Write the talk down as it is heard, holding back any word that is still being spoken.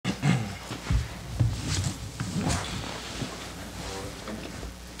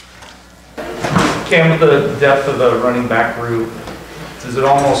Cam, with the depth of the running back group, does it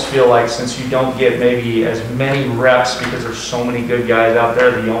almost feel like since you don't get maybe as many reps because there's so many good guys out there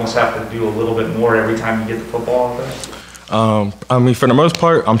that you almost have to do a little bit more every time you get the football out there? I mean, for the most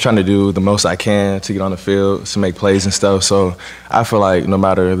part, I'm trying to do the most I can to get on the field, to make plays and stuff. So I feel like no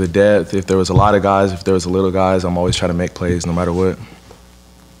matter the depth, if there was a lot of guys, if there was a little guys, I'm always trying to make plays no matter what.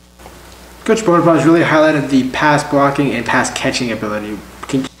 Coach Bonaparte really highlighted the pass blocking and pass catching ability.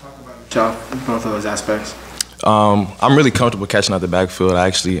 Can you talk about yourself in both of those aspects? I'm really comfortable catching out the backfield.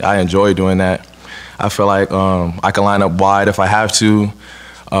 I enjoy doing that. I feel like I can line up wide if I have to.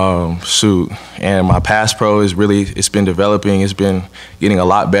 And my pass pro it's been developing. It's been getting a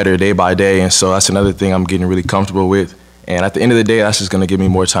lot better day by day, and so that's another thing I'm getting really comfortable with. And at the end of the day, that's just going to give me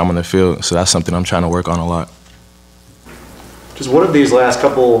more time on the field. So that's something I'm trying to work on a lot. Just what have these last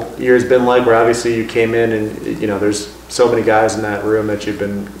couple years been like, where obviously you came in and, you know, there's so many guys in that room that you've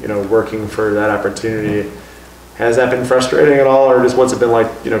been, you know, working for that opportunity. Has that been frustrating at all, or just what's it been like,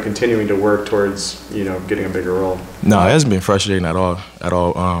 you know, continuing to work towards, you know, getting a bigger role? No, it hasn't been frustrating at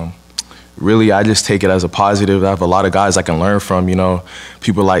all. Really, I just take it as a positive. I have a lot of guys I can learn from, you know,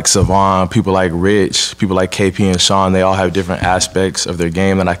 people like Savon, people like Rich, people like KP and Sean. They all have different aspects of their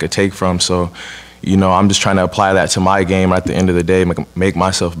game that I could take from. So, you know, I'm just trying to apply that to my game at the end of the day, make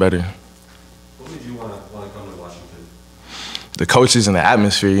myself better. What made you want to come to Washington? The coaches and the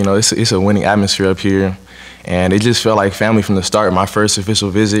atmosphere, you know, it's a winning atmosphere up here. And it just felt like family from the start. My first official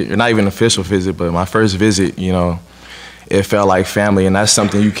visit, or not even official visit, but my first visit, you know, it felt like family, and that's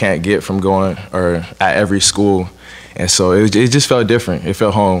something you can't get from going or at every school. And so it just felt different. It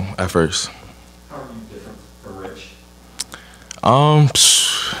felt home at first. How are you different from Rich?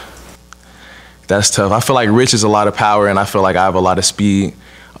 That's tough. I feel like Rich is a lot of power, and I feel like I have a lot of speed.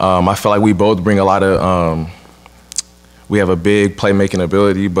 I feel like we both bring a lot of we have a big playmaking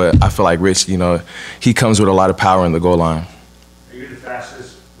ability, but I feel like Rich, you know, he comes with a lot of power in the goal line. Are you the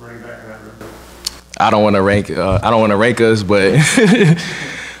fastest running back in that room? I don't want to rank us, but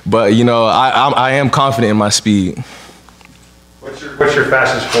but you know, I am confident in my speed. What's your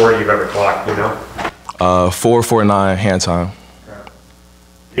fastest 40 you've ever clocked? You know? 4.49 hand time.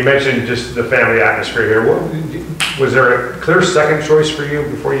 You mentioned just the family atmosphere here. Was there a clear second choice for you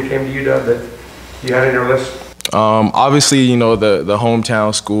before you came to UW that you had in your list? Obviously, you know, the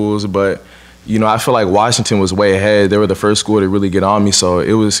hometown schools, but you know, I feel like Washington was way ahead. They were the first school to really get on me, so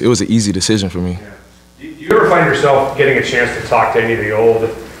it was an easy decision for me. Yeah. Do you ever find yourself getting a chance to talk to any of the old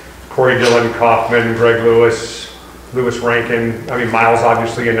Corey Dillon, Kaufman, Greg Lewis Rankin? I mean, Miles,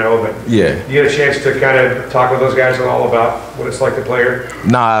 obviously, you know, but yeah, you get a chance to kind of talk with those guys at all about what it's like to play here?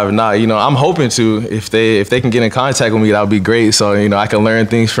 Nah. You know, I'm hoping to. If they can get in contact with me, that would be great. So you know, I can learn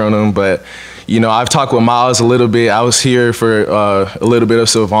things from them. But you know, I've talked with Miles a little bit. I was here for a little bit of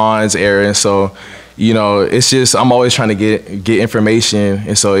Sylvan's era, and so you know, it's just I'm always trying to get information,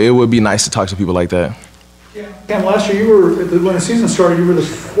 and so it would be nice to talk to people like that. Yeah. Cam, last year when the season started, you were the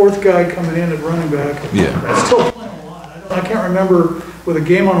fourth guy coming in at running back. Yeah. Still playing a lot. I can't remember with a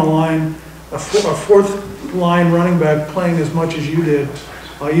game on the line, a fourth line running back playing as much as you did.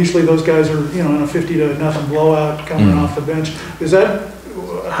 Usually those guys are, you know, in a 50-0 blowout coming off the bench. Is that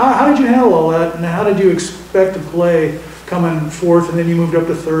how did you handle all that, and how did you expect to play coming fourth, and then you moved up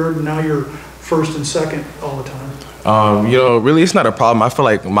to third, and now you're first and second all the time? You know, really, it's not a problem. I feel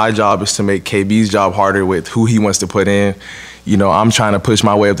like my job is to make KB's job harder with who he wants to put in. You know, I'm trying to push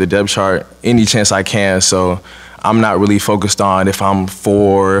my way up the depth chart any chance I can, so I'm not really focused on if I'm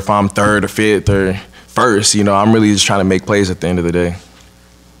four, if I'm third or fifth or first. You know, I'm really just trying to make plays at the end of the day.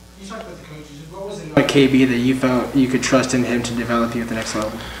 You talked about the coaches. What was it like KB that you felt you could trust in him to develop you at the next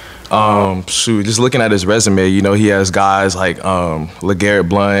level? Just looking at his resume, you know, he has guys like LeGarrette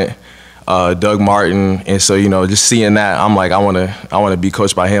Blount, Doug Martin, and so you know, just seeing that, I'm like, I want to be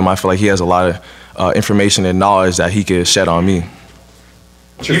coached by him. I feel like he has a lot of information and knowledge that he could shed on me.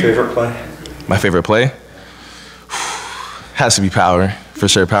 What's your favorite play? My favorite play has to be power, for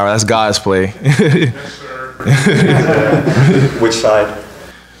sure. Power. That's God's play. Yes, sir. Which side?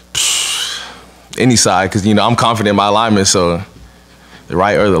 Any side, because you know I'm confident in my alignment, so the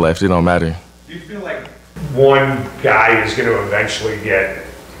right or the left, it don't matter. Do you feel like one guy is going to eventually get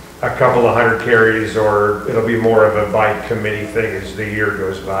a couple of hundred carries, or it'll be more of a by committee thing as the year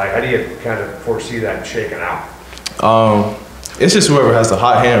goes by? How do you kind of foresee that shaking out? It's just whoever has the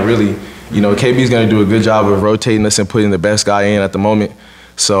hot hand, really. You know, KB's going to do a good job of rotating us and putting the best guy in at the moment.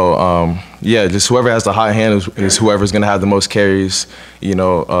 So, yeah, just whoever has the hot hand is whoever's going to have the most carries, you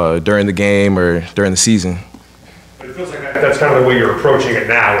know, during the game or during the season. It feels feels like that's kind of the way you're approaching it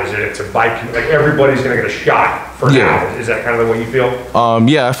now, is that it's a bike, like everybody's gonna get a shot for now. Is that kind of the way you feel?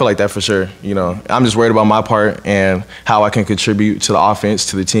 Yeah, I feel like that for sure. You know, I'm just worried about my part and how I can contribute to the offense,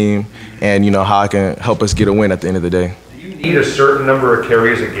 to the team, and, you know, how I can help us get a win at the end of the day. Do you need a certain number of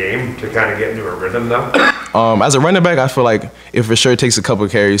carries a game to kind of get into a rhythm, though? As a running back, I feel like it for sure takes a couple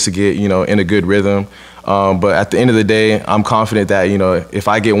of carries to get, you know, in a good rhythm. But at the end of the day, I'm confident that, you know, if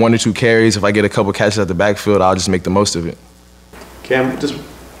I get 1 or 2 carries, if I get a couple catches at the backfield, I'll just make the most of it. Cam, just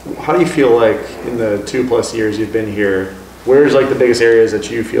how do you feel like in the 2+ years you've been here, where's like the biggest areas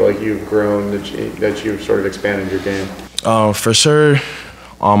that you feel like you've grown, that you've sort of expanded your game? For sure,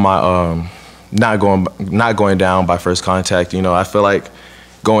 on my not going down by first contact. You know, I feel like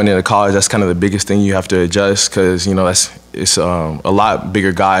going into college, that's kind of the biggest thing you have to adjust, because, you know, it's a lot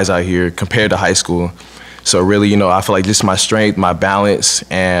bigger guys out here compared to high school. So really, you know, I feel like just my strength, my balance,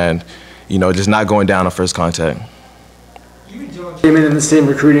 and, you know, just not going down on first contact. You and John came in the same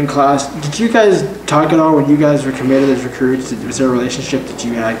recruiting class. Did you guys talk at all when you guys were committed as recruits? Was there a relationship that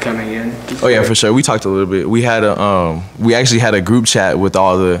you had coming in? Oh yeah, for sure. We talked a little bit. We had we actually had a group chat with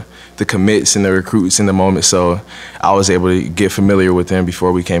all the commits and the recruits in the moment, so I was able to get familiar with them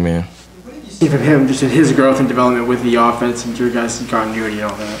before we came in. What did you see from him, just in his growth and development with the offense and your guys' continuity and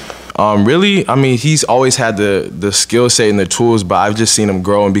all that? Really, I mean, he's always had the skill set and the tools, but I've just seen him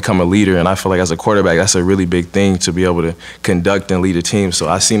grow and become a leader, and I feel like as a quarterback, that's a really big thing, to be able to conduct and lead a team. So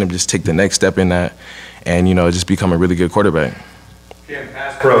I've seen him just take the next step in that and, you know, just become a really good quarterback.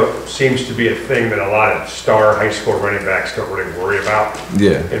 Pass pro seems to be a thing that a lot of star high school running backs don't really worry about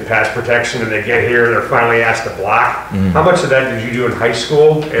in pass protection, and they get here and they're finally asked to block. How much of that did you do in high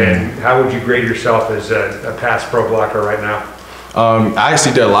school, and how would you grade yourself as a pass pro blocker right now? I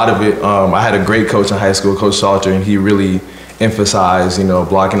actually did a lot of it. I had a great coach in high school, Coach Salter, and he really emphasized, you know,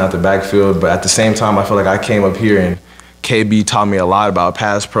 blocking out the backfield. But at the same time, I feel like I came up here and KB taught me a lot about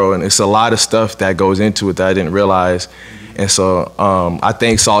pass pro, and it's a lot of stuff that goes into it that I didn't realize. And so I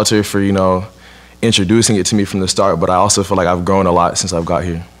thank Salter for, you know, introducing it to me from the start, but I also feel like I've grown a lot since I've got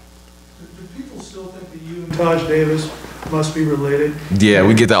here. Do people still think that you and Taj Davis must be related? Yeah,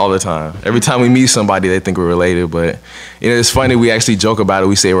 we get that all the time. Every time we meet somebody, they think we're related, but, you know, it's funny, we actually joke about it.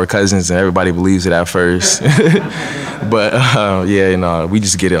 We say we're cousins, and everybody believes it at first. But, yeah, you know, we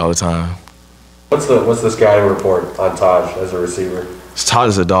just get it all the time. What's the scouting report on Taj as a receiver? Todd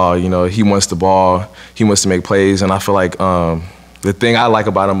is a dog, you know, he wants the ball, he wants to make plays, and I feel like the thing I like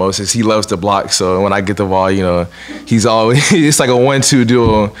about him most is he loves to block. So when I get the ball, you know, he's always, it's like a 1-2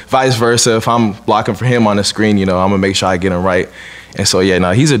 duel, vice versa. If I'm blocking for him on the screen, you know, I'm gonna make sure I get him right. And so, yeah,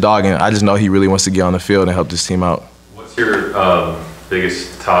 no, he's a dog, and I just know he really wants to get on the field and help this team out. What's your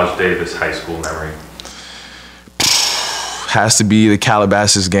biggest Taj Davis high school memory? Has to be the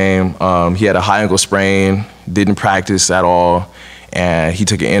Calabasas game. He had a high ankle sprain, didn't practice at all, and he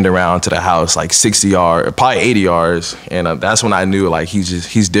took an end around to the house, like 60 yards, probably 80 yards, and that's when I knew, like,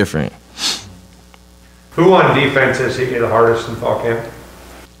 he's different. Who on defense has hit you the hardest in fall camp?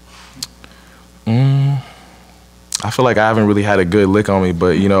 I feel like I haven't really had a good lick on me,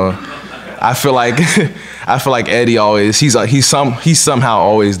 but, you know, I feel like Eddie always, he's somehow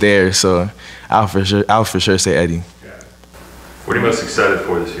always there, so I'll for sure say Eddie. What are you most excited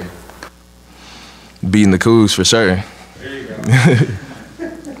for this year? Beating the Cougs for sure. There you go. Hey,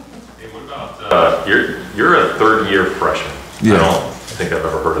 what about you're a third-year freshman? Yeah. I don't think I've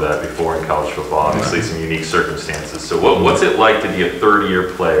ever heard of that before in college football. Obviously, some unique circumstances. So, what's it like to be a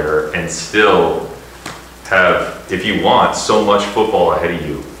third-year player and still have, if you want, so much football ahead of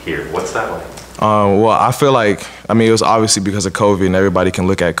you here? What's that like? Well, I feel like, I mean, it was obviously because of COVID, and everybody can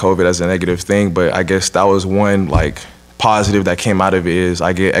look at COVID as a negative thing, but I guess that was one, like, positive that came out of it is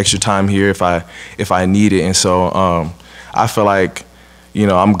I get extra time here if I need it. And so I feel like, you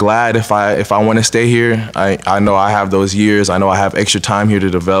know, I'm glad if I want to stay here. I know I have those years. I know I have extra time here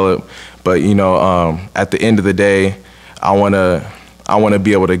to develop. But, you know, at the end of the day, I want to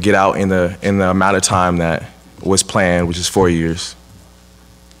be able to get out in the amount of time that was planned, which is 4 years.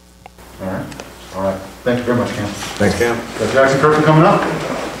 All right. Thank you very much, Cam. Thanks, Cam. Jackson Kirk coming up.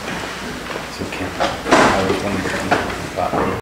 So, Cam, I was wondering.